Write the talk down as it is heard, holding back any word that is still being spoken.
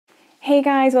Hey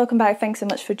guys, welcome back. Thanks so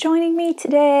much for joining me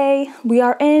today. We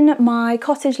are in my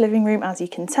cottage living room, as you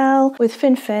can tell, with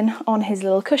Fin on his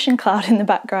little cushion cloud in the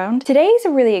background. Today is a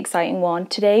really exciting one.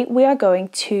 Today we are going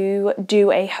to do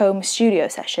a home studio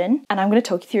session and I'm going to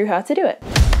talk you through how to do it.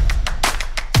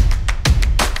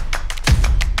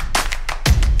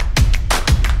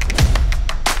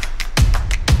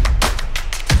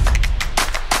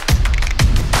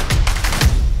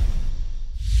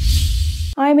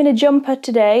 I'm in a jumper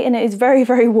today and it is very,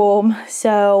 very warm,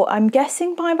 so I'm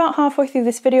guessing by about halfway through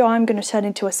this video I'm going to turn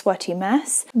into a sweaty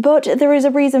mess. But there is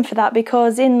a reason for that,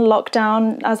 because in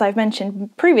lockdown, as I've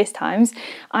mentioned previous times,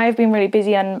 I've been really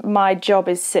busy and my job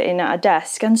is sitting at a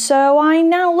desk, and so I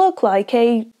now look like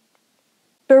a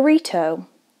burrito.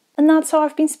 And that's how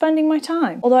I've been spending my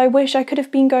time. Although I wish I could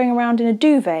have been going around in a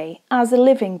duvet as a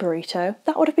living burrito.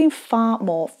 That would have been far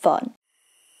more fun.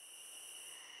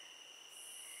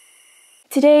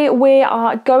 Today we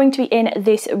are going to be in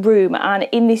this room, and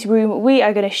in this room we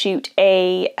are going to shoot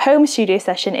a home studio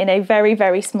session in a very,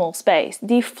 very small space.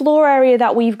 The floor area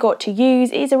that we've got to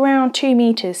use is around 2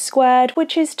 meters squared,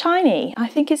 which is tiny. I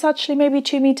think it's actually maybe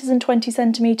 2 meters and 20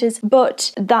 centimeters,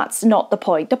 but that's not the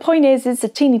point. The point is it's a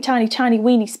teeny tiny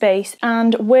weeny space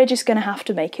and we're just going to have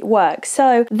to make it work.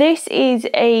 So this is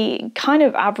a kind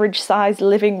of average sized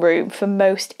living room for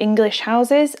most English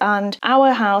houses, and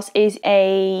our house is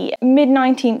a mid-19th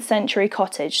century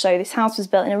cottage. So this house was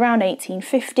built in around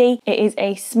 1850. It is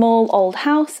a small old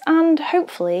house and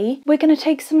hopefully we're going to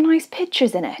take some nice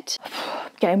pictures in it.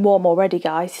 Getting warm already,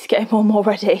 guys. It's getting warm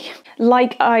already.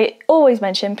 Like I always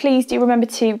mention, please do remember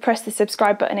to press the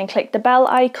subscribe button and click the bell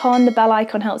icon. The bell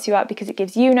icon helps you out because it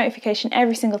gives you notification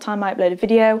every single time I upload a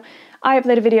video. I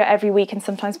upload a video every week and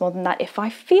sometimes more than that if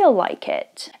I feel like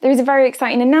it. There is a very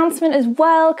exciting announcement as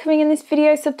well coming in this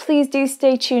video, so please do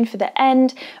stay tuned for the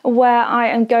end, where I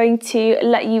am going to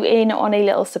let you in on a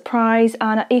little surprise.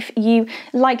 And if you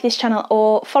like this channel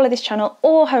or follow this channel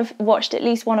or have watched at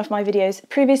least one of my videos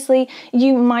previously,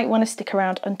 you might want to stick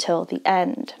around until the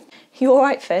end. You all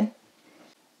right, Fin?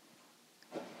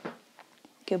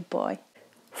 Good boy.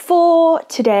 For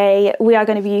today, we are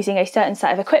going to be using a certain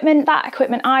set of equipment. That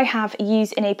equipment I have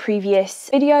used in a previous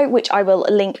video, which I will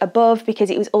link above because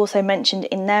it was also mentioned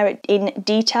in there in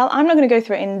detail. I'm not going to go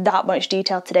through it in that much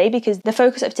detail today because the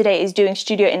focus of today is doing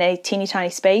studio in a teeny tiny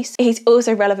space. It's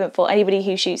also relevant for anybody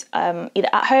who shoots either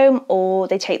at home or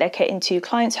they take their kit into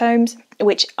clients' homes,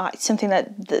 which is something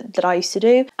that I used to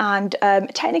do. And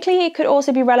technically it could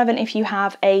also be relevant if you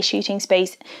have a shooting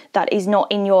space that is not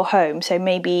in your home. So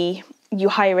maybe you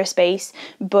hire a space,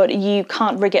 but you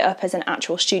can't rig it up as an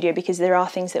actual studio because there are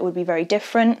things that would be very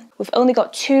different. We've only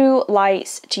got 2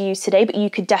 lights to use today, but you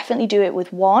could definitely do it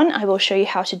with 1. I will show you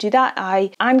how to do that.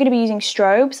 I'm going to be using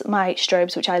strobes, my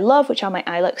strobes, which I love, which are my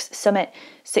Ilux Summit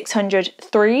 600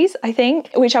 3s, I think,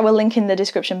 which I will link in the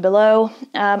description below.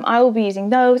 I will be using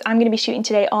those. I'm going to be shooting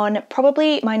today on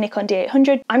probably my Nikon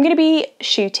D800. I'm going to be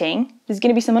shooting. There's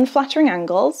going to be some unflattering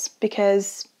angles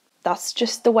because that's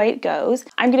just the way it goes.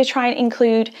 I'm going to try and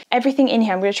include everything in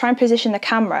here. I'm going to try and position the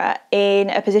camera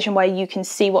in a position where you can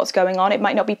see what's going on. It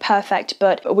might not be perfect,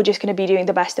 but we're just going to be doing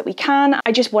the best that we can.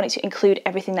 I just wanted to include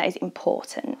everything that is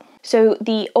important. So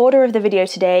the order of the video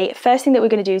today, first thing that we're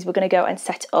going to do is we're going to go and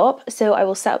set up. So I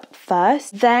will set up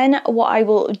first. Then what I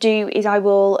will do is I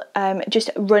will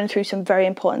just run through some very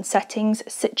important settings,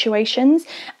 situations.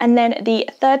 And then the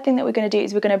third thing that we're going to do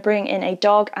is we're going to bring in a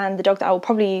dog, and the dog that I will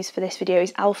probably use for this video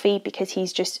is Alfie because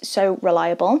he's just so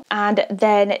reliable. And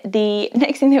then the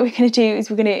next thing that we're going to do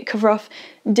is we're going to cover off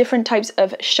different types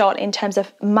of shot in terms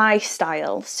of my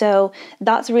style. So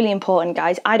that's really important,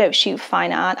 guys. I don't shoot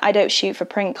fine art. I don't shoot for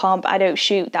print comp. I don't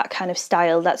shoot that kind of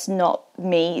style. That's not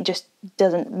me. It just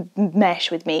doesn't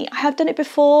mesh with me. I have done it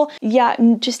before. Yeah,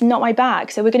 just not my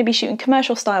bag. So we're going to be shooting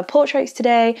commercial style portraits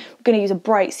today. We're going to use a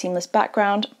bright seamless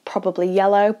background, probably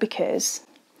yellow because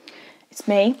it's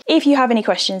me. If you have any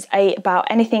questions about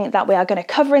anything that we are going to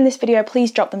cover in this video, please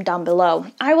drop them down below.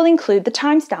 I will include the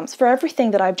timestamps for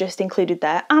everything that I've just included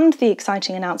there and the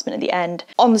exciting announcement at the end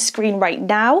on the screen right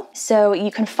now, so you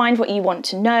can find what you want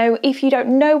to know. If you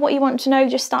don't know what you want to know,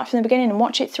 just start from the beginning and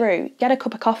watch it through. Get a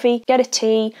cup of coffee, get a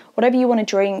tea, whatever you want to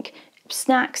drink,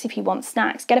 snacks if you want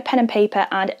snacks, get a pen and paper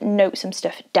and note some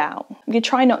stuff down. I'm going to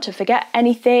try not to forget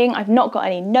anything. I've not got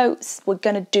any notes. We're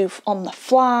going to do on the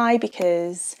fly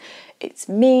because it's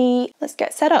me. Let's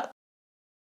get set up.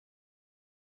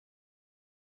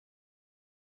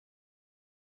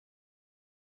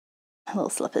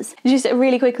 Little slippers. Just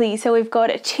really quickly, so we've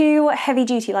got 2 heavy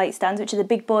duty light stands, which are the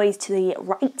big boys to the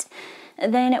right,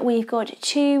 Then we've got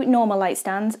 2 normal light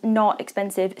stands, not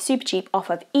expensive, super cheap, off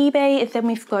of eBay. Then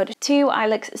we've got 2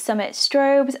 Ilux Summit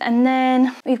strobes, and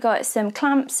then we've got some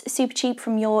clamps, super cheap,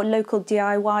 from your local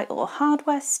DIY or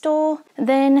hardware store.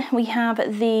 Then we have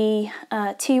the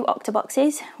 2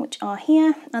 Octoboxes, which are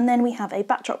here, and then we have a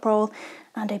backdrop roll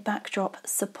and a backdrop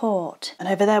support. And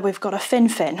over there we've got a fin.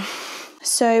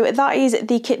 So that is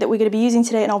the kit that we're going to be using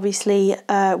today, and obviously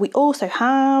we also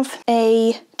have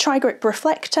a tri-grip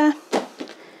reflector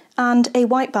and a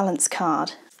white balance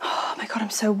card. Oh my god, I'm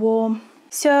so warm.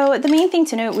 So the main thing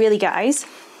to note really, guys,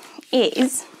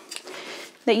 is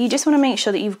that you just want to make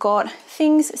sure that you've got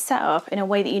things set up in a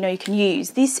way that you know you can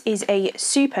use. This is a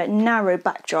super narrow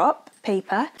backdrop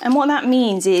paper, and what that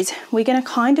means is we're going to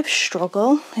kind of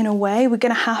struggle in a way. We're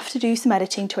going to have to do some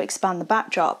editing to expand the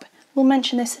backdrop. We'll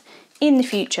mention this in the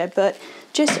future, but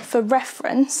just for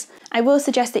reference, I will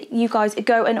suggest that you guys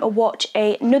go and watch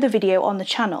another video on the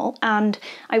channel, and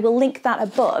I will link that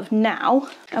above now.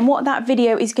 And what that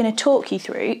video is going to talk you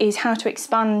through is how to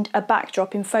expand a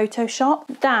backdrop in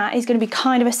Photoshop. That is going to be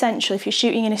kind of essential if you're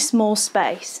shooting in a small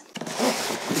space.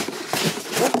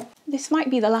 This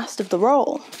might be the last of the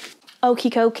roll.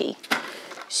 Okie dokie.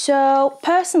 So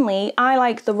personally, I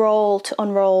like the roll to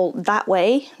unroll that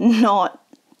way, not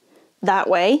that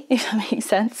way, if that makes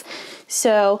sense.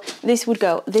 So this would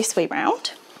go this way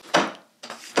round.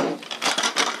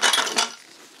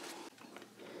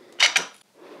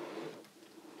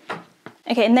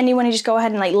 Okay, and then you want to just go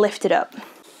ahead and like lift it up.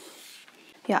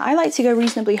 Yeah, I like to go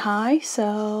reasonably high,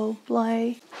 so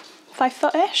like 5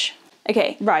 foot-ish.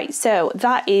 Okay, right, so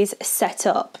that is set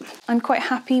up. I'm quite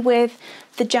happy with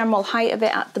the general height of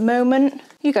it at the moment.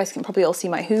 You guys can probably all see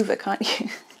my Hoover, can't you?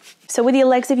 So with your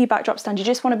legs of your backdrop stand, you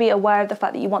just want to be aware of the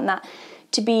fact that you want that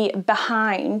to be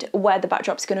behind where the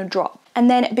backdrop's going to drop. And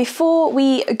then before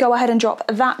we go ahead and drop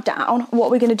that down,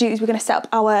 what we're going to do is we're going to set up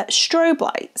our strobe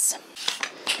lights.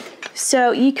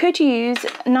 So you could use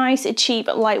nice, cheap,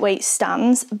 lightweight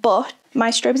stands, but my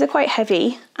strobes are quite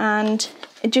heavy, and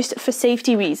just for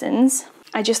safety reasons,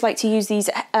 I just like to use these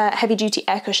heavy duty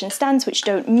air cushion stands which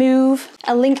don't move.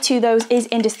 A link to those is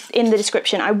in the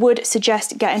description. I would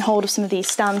suggest getting hold of some of these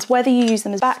stands, whether you use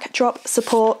them as backdrop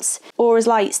supports or as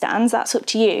light stands, that's up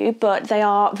to you, but they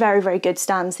are very, very good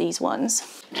stands, these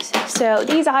ones. So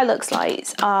these Ilux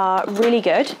lights are really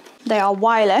good. They are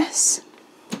wireless,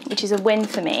 which is a win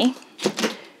for me.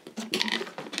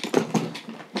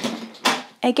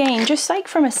 Again, just like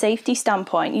from a safety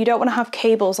standpoint, you don't want to have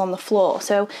cables on the floor.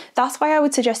 So that's why I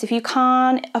would suggest, if you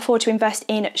can't afford to invest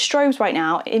in strobes right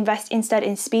now, invest instead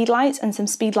in speed lights and some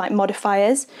speed light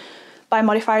modifiers. By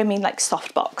modifier, I mean like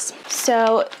softbox.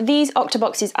 So these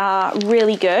Octoboxes are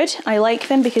really good. I like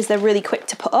them because they're really quick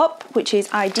to put up, which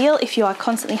is ideal if you are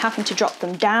constantly having to drop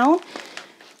them down.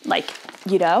 Like,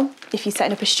 you know, if you're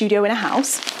setting up a studio in a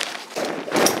house.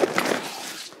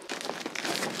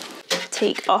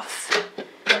 Take off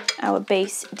our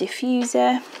base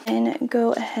diffuser and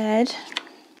go ahead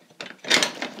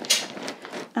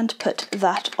and put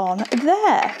that on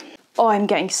there. Oh, I'm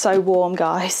getting so warm,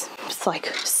 guys. It's like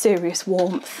serious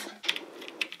warmth.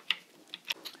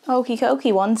 Okie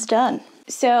dokie, one's done.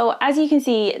 So as you can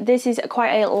see, this is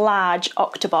quite a large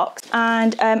Octobox,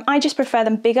 and I just prefer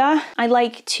them bigger. I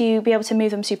like to be able to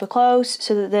move them super close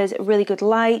so that there's really good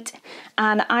light,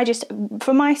 and I just,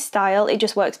 for my style, it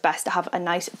just works best to have a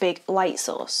nice big light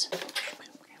source.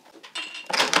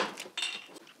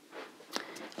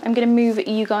 I'm going to move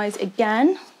you guys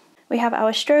again. We have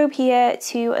our strobe here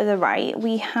to the right.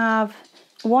 We have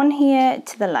one here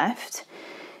to the left.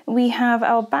 We have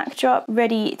our backdrop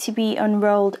ready to be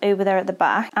unrolled over there at the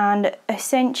back, and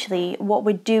essentially what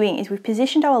we're doing is we've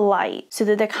positioned our light so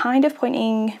that they're kind of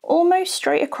pointing almost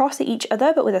straight across at each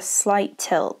other but with a slight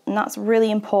tilt, and that's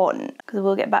really important because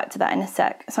we'll get back to that in a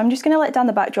sec. So I'm just going to let down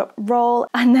the backdrop, roll,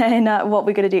 and then what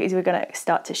we're going to do is we're going to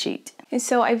start to shoot. And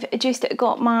so I've just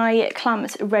got my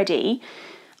clamps ready.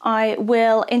 I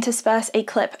will intersperse a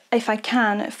clip, if I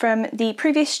can, from the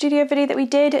previous studio video that we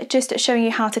did, just showing you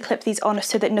how to clip these on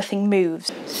so that nothing moves.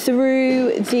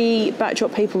 Through the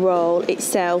backdrop paper roll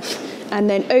itself, and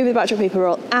then over the backdrop paper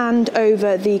roll and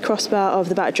over the crossbar of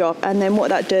the backdrop, and then what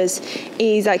that does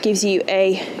is that gives you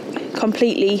a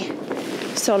completely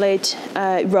solid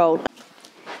roll.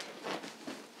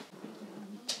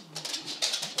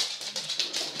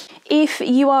 If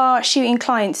you are shooting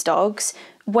clients' dogs,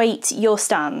 weight your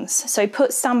stands. So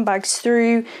put sandbags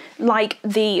through like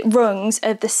the rungs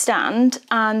of the stand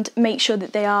and make sure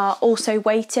that they are also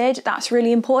weighted. That's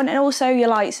really important, and also your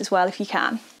lights as well if you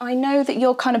can. I know that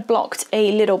you're kind of blocked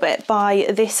a little bit by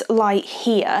this light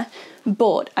here,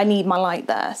 but I need my light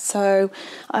there. So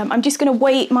I'm just going to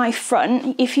weight my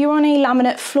front. If you're on a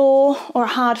laminate floor or a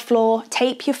hard floor,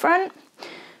 tape your front,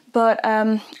 but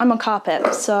I'm on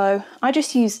carpet, so I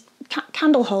just use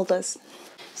candle holders.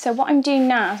 So what I'm doing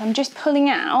now is I'm just pulling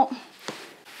out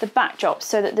the backdrop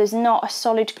so that there's not a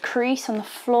solid crease on the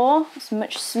floor. It's a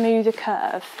much smoother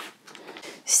curve.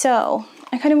 So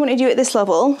I kind of want to do it at this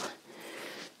level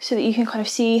so that you can kind of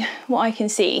see what I can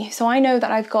see. So I know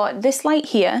that I've got this light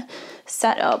here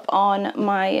set up on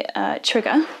my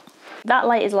trigger. That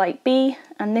light is light B,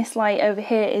 and this light over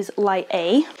here is light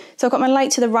A. So I've got my light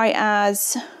to the right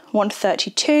as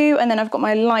 1/32, and then I've got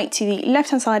my light to the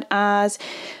left hand side as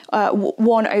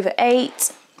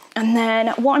 1/8. And then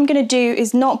what I'm going to do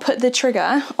is not put the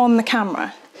trigger on the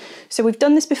camera. So we've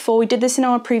done this before, we did this in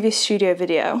our previous studio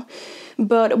video,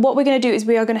 but what we're going to do is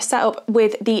we are going to set up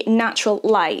with the natural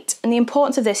light. And the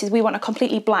importance of this is we want a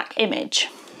completely black image.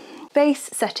 Base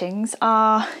settings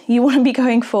are, you want to be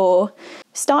going for,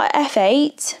 start at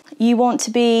f8, you want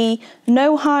to be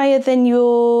no higher than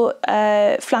your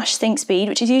flash sync speed,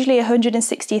 which is usually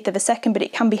 160th of a second, but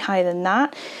it can be higher than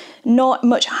that. Not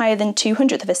much higher than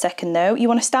 200th of a second though. You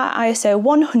want to start ISO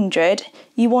 100,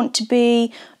 you want to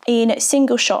be in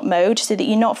single shot mode so that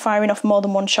you're not firing off more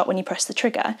than one shot when you press the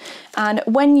trigger. And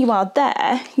when you are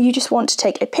there, you just want to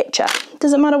take a picture.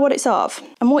 Doesn't matter what it's of.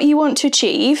 And what you want to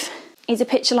achieve is a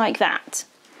picture like that.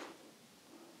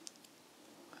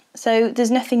 So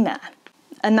there's nothing there,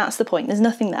 and that's the point, there's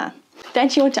nothing there. Then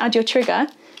you want to add your trigger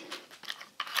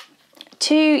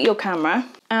to your camera,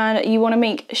 and you want to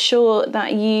make sure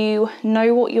that you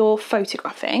know what you're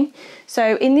photographing.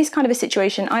 So in this kind of a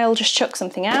situation, I'll just chuck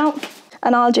something out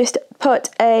and I'll just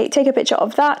take a picture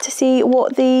of that to see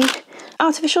what the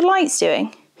artificial light's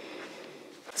doing.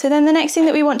 So then the next thing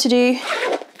that we want to do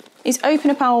is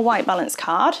open up our white balance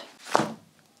card,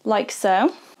 like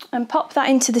so, and pop that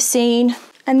into the scene.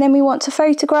 And then we want to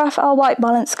photograph our white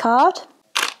balance card.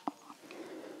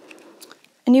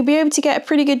 And you'll be able to get a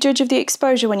pretty good judge of the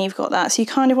exposure when you've got that, so you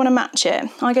kind of want to match it.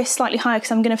 I go slightly higher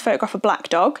because I'm going to photograph a black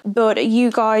dog, but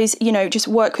you guys, you know, just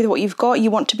work with what you've got. You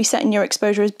want to be setting your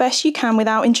exposure as best you can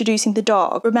without introducing the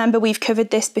dog. Remember, we've covered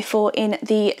this before in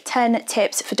the 10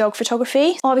 tips for dog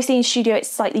photography. Obviously in studio it's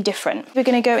slightly different. We're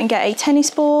going to go and get a tennis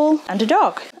ball and a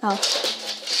dog.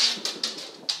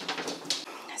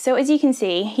 So as you can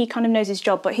see, he kind of knows his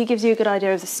job, but he gives you a good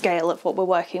idea of the scale of what we're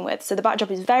working with. So the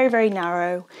backdrop is very, very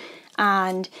narrow,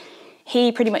 and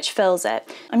he pretty much fills it.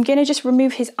 I'm gonna just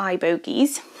remove his eye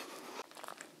bogies.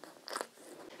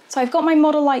 So I've got my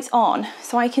model lights on,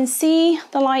 so I can see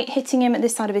the light hitting him at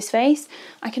this side of his face.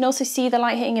 I can also see the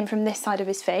light hitting him from this side of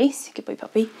his face. Good boy,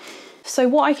 puppy. So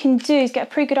what I can do is get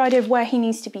a pretty good idea of where he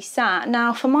needs to be sat.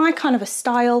 Now, for my kind of a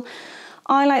style,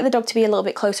 I like the dog to be a little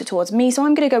bit closer towards me, so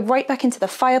I'm gonna go right back into the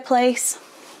fireplace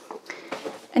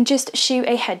and just shoot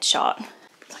a headshot.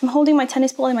 So I'm holding my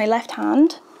tennis ball in my left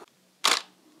hand.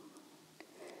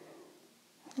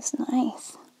 That's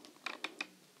nice.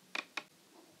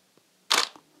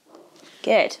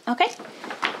 Good, okay.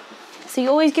 So you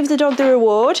always give the dog the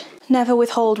reward, never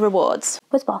withhold rewards.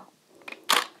 Whisper.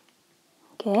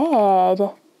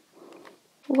 Good.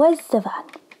 Whisper.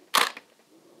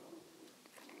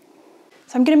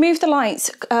 So I'm going to move the lights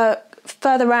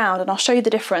further round and I'll show you the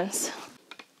difference.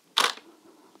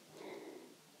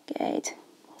 Good.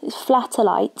 It's flatter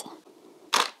light.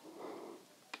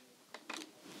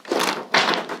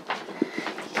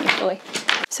 Good boy.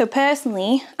 So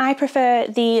personally, I prefer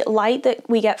the light that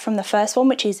we get from the first one,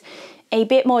 which is a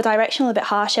bit more directional, a bit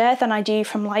harsher than I do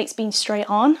from lights being straight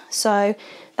on. So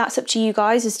that's up to you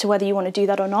guys as to whether you want to do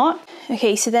that or not.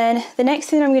 Okay, so then the next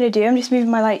thing I'm going to do, I'm just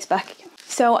moving my lights back.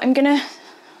 So I'm going to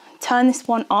turn this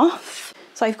one off.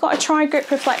 So I've got a tri-grip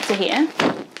reflector here.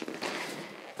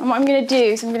 And what I'm going to do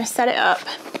is I'm going to set it up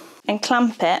and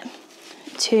clamp it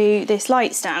to this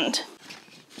light stand.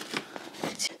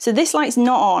 So this light's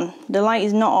not on, the light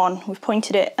is not on. We've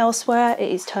pointed it elsewhere,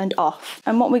 it is turned off.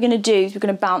 And what we're going to do is we're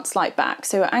going to bounce light back.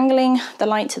 So we're angling the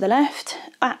light to the left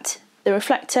at the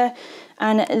reflector,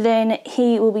 and then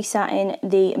he will be sat in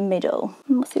the middle.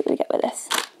 And we'll see what we get with this.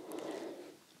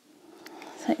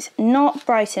 So it's not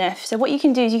bright enough. So what you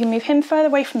can do is you can move him further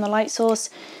away from the light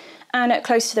source and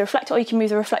closer to the reflector, or you can move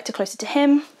the reflector closer to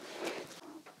him.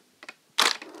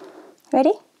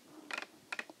 Ready?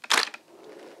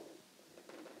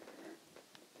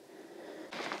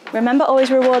 Remember, always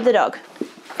reward the dog.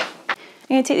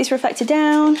 going to take this reflector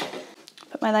down,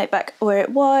 put my light back where it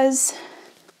was.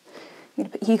 I'm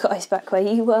going to put you guys back where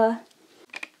you were.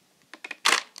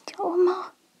 Do you want one more?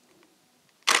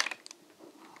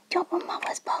 Do you want one more,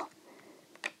 Wesball?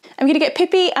 I'm going to get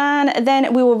Pippi and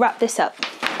then we will wrap this up.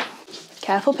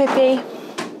 Careful, Pippi.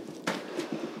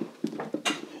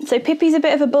 So Pippi's a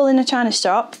bit of a bull in a china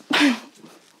shop.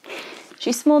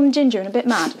 She's small and ginger and a bit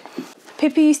mad.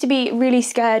 Pippi used to be really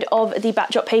scared of the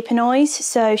backdrop paper noise,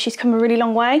 so she's come a really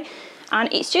long way.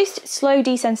 And it's just slow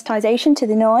desensitization to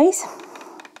the noise.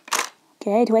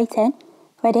 Good, waiting.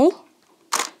 Ready?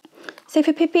 So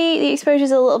for Pippi, the exposure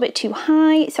is a little bit too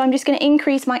high, so I'm just going to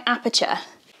increase my aperture.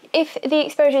 If the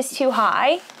exposure is too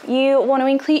high, you want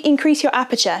to increase your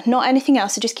aperture, not anything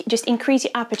else, so just increase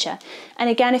your aperture. And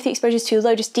again, if the exposure is too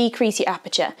low, just decrease your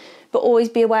aperture, but always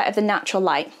be aware of the natural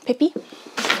light. Pippi?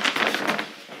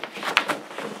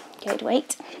 Good,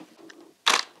 wait.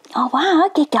 Oh wow,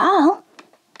 good girl.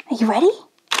 Are you ready?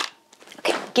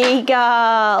 Okay, good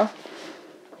girl.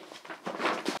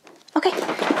 Okay.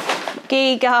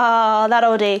 Good girl,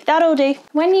 that'll do, that'll do.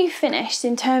 When you've finished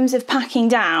in terms of packing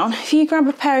down, if you grab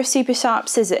a pair of super sharp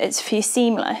scissors for your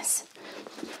seamless,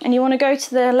 and you want to go to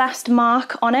the last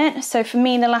mark on it, so for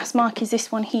me the last mark is this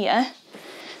one here,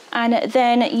 and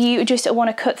then you just want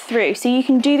to cut through. So you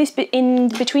can do this in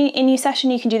your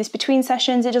session, you can do this between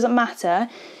sessions, it doesn't matter.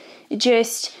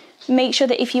 Just make sure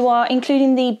that if you are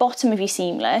including the bottom of your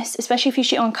seamless, especially if you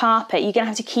shoot on carpet, you're going to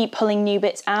have to keep pulling new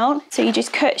bits out. So you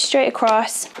just cut straight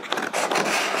across.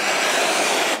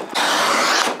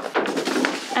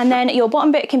 And then your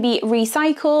bottom bit can be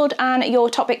recycled and your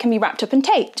top bit can be wrapped up and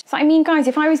taped. So I mean, guys,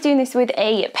 if I was doing this with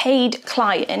a paid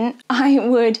client, I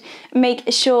would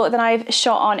make sure that I've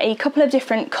shot on a couple of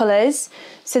different colours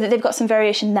so that they've got some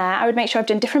variation there. I would make sure I've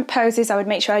done different poses. I would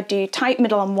make sure I do tight,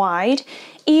 middle and wide.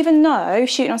 Even though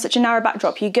shooting on such a narrow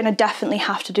backdrop, you're gonna definitely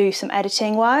have to do some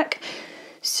editing work.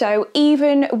 So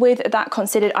even with that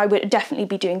considered, I would definitely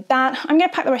be doing that. I'm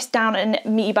gonna pack the rest down and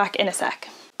meet you back in a sec.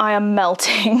 I am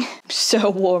melting. So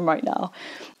warm right now.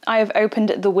 I have opened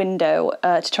the window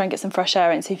to try and get some fresh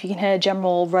air in, so if you can hear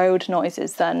general road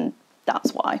noises, then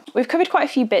that's why. We've covered quite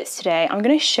a few bits today. I'm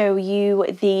going to show you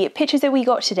the pictures that we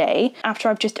got today after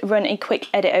I've just run a quick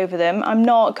edit over them. I'm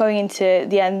not going into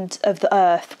the end of the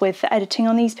earth with the editing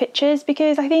on these pictures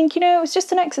because I think, you know, it's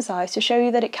just an exercise to show you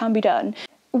that it can be done.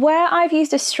 Where I've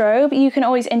used a strobe, you can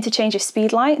always interchange a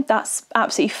speed light. That's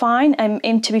absolutely fine.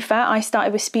 And to be fair, I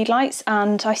started with speed lights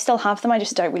and I still have them. I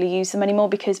just don't really use them anymore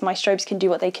because my strobes can do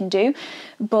what they can do.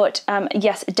 But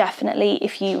yes, definitely,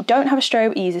 if you don't have a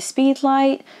strobe, use a speed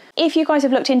light. If you guys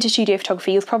have looked into studio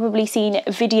photography, you've probably seen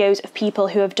videos of people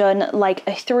who have done like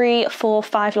a 3, 4,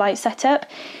 5 light setup.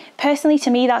 Personally, to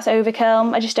me, that's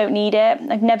overkill. I just don't need it.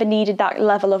 I've never needed that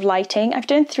level of lighting. I've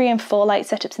done 3 and 4 light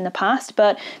setups in the past,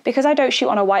 but because I don't shoot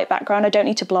on a white background, I don't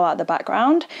need to blow out the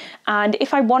background. And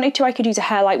if I wanted to, I could use a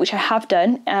hair light, which I have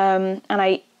done, and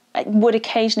I would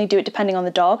occasionally do it depending on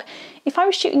the dog. If I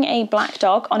was shooting a black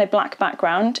dog on a black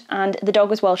background and the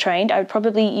dog was well trained, I would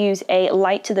probably use a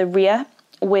light to the rear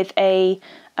with a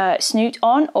snoot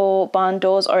on or barn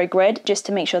doors or a grid just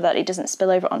to make sure that it doesn't spill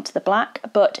over onto the black.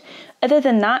 But other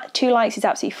than that, 2 lights is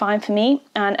absolutely fine for me.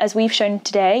 And as we've shown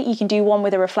today, you can do one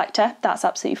with a reflector. That's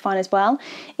absolutely fine as well.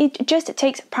 It just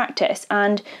takes practice.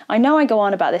 And I know I go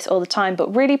on about this all the time,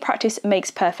 but really practice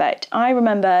makes perfect. I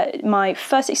remember my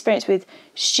first experience with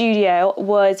studio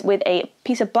was with a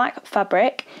piece of black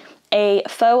fabric, a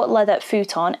faux leather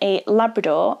futon, a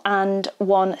Labrador and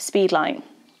 1 speed light.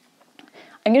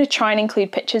 I'm going to try and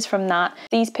include pictures from that.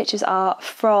 These pictures are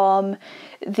from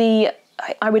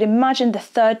I would imagine the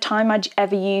 3rd time I'd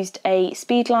ever used a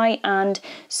speed light, and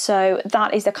so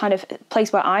that is the kind of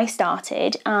place where I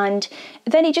started, and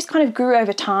then it just kind of grew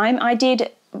over time. I did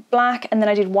black and then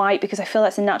I did white because I feel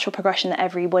that's a natural progression that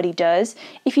everybody does.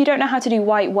 If you don't know how to do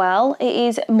white well, it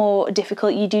is more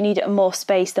difficult. You do need more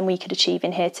space than we could achieve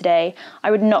in here today. I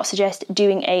would not suggest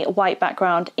doing a white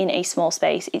background in a small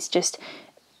space. It's just,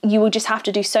 you will just have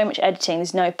to do so much editing,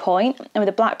 there's no point. And with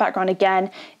a black background, again,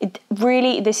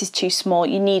 this is too small.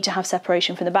 You need to have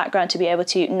separation from the background to be able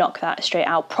to knock that straight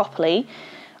out properly.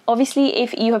 Obviously,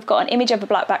 if you have got an image of a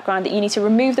black background that you need to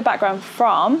remove the background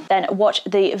from, then watch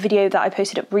the video that I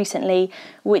posted up recently,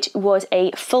 which was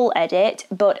a full edit,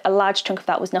 but a large chunk of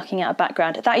that was knocking out a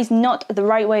background. That is not the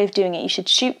right way of doing it. You should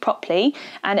shoot properly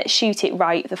and shoot it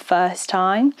right the first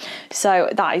time. So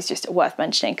that is just worth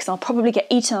mentioning, because I'll probably get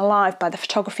eaten alive by the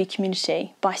photography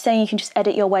community by saying you can just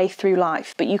edit your way through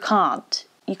life, but you can't.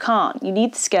 You can't. You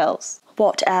need the skills.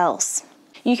 What else?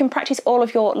 You can practice all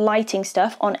of your lighting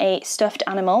stuff on a stuffed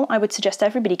animal. I would suggest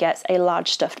everybody gets a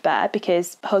large stuffed bear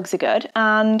because hugs are good.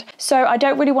 And so I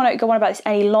don't really want to go on about this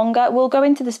any longer. We'll go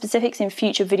into the specifics in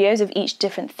future videos of each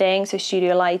different thing, so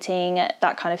studio lighting,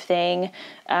 that kind of thing,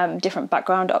 different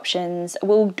background options.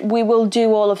 We will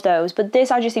do all of those, but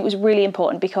this I just think was really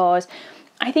important because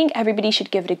I think everybody should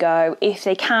give it a go if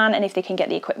they can and if they can get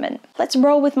the equipment. Let's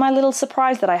roll with my little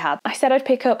surprise that I had. I said I'd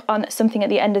pick up on something at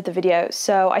the end of the video,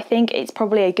 so I think it's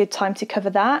probably a good time to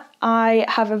cover that. I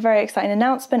have a very exciting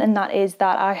announcement, and that is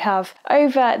that I have,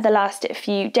 over the last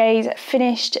few days,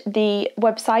 finished the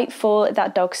website for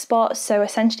That Dog Spot. So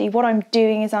essentially what I'm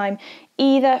doing is I'm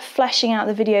either fleshing out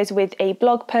the videos with a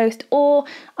blog post, or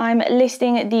I'm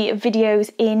listing the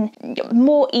videos in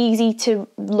more easy to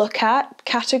look at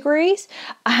categories,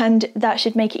 and that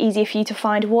should make it easier for you to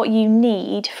find what you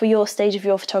need for your stage of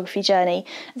your photography journey.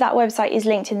 That website is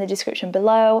linked in the description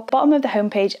below, bottom of the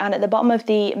homepage, and at the bottom of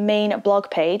the main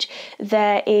blog page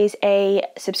there is a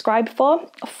subscribe form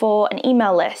for an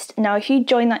email list. Now if you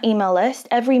join that email list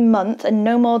every month, and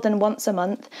no more than once a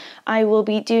month, I will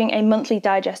be doing a monthly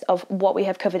digest of what we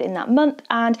have covered in that month,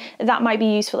 and that might be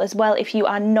useful as well if you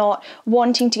are not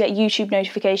wanting to get YouTube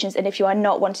notifications and if you are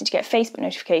not wanting to get Facebook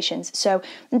notifications. So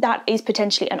that is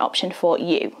potentially an option for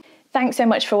you. Thanks so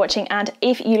much for watching, and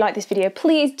if you like this video,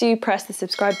 please do press the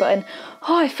subscribe button.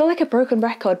 Oh, I feel like a broken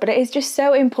record, but it is just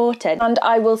so important, and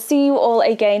I will see you all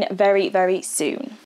again very, very soon.